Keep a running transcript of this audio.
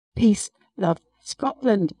Peace, love,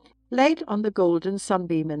 Scotland, late on the golden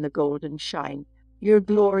sunbeam in the golden shine. Your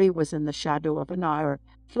glory was in the shadow of an hour.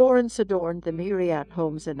 Florence adorned the myriad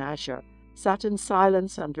homes in azure, sat in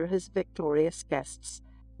silence under his victorious guests.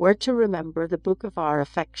 Were to remember the book of our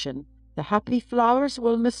affection. The happy flowers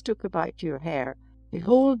will mistook about your hair.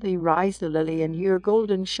 Behold thee rise the lily in your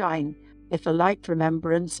golden shine. If a light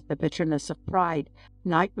remembrance, the bitterness of pride,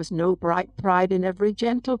 night was no bright pride in every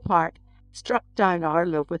gentle part, struck down our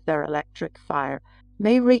love with their electric fire,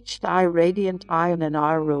 may reach thy radiant ion in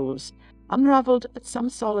our rose, unravelled at some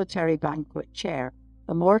solitary banquet chair,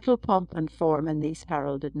 the mortal pomp and form in these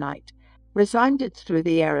heralded night, resounded through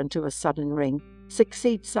the air into a sudden ring,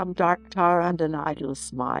 succeeds some dark tower and an idle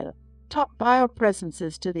smile, topped by our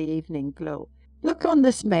presences to the evening glow. Look on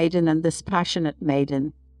this maiden and this passionate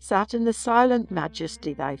maiden, sat in the silent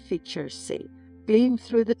majesty thy features see, gleam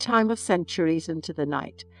through the time of centuries into the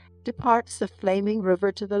night. Departs the flaming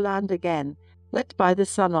river to the land again, lit by the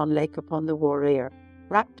sun on lake upon the warrior,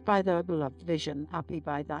 rapt by thy beloved vision, happy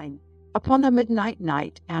by thine. Upon a midnight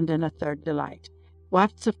night, and in a third delight,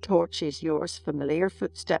 wafts of torches yours familiar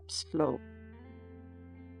footsteps flow,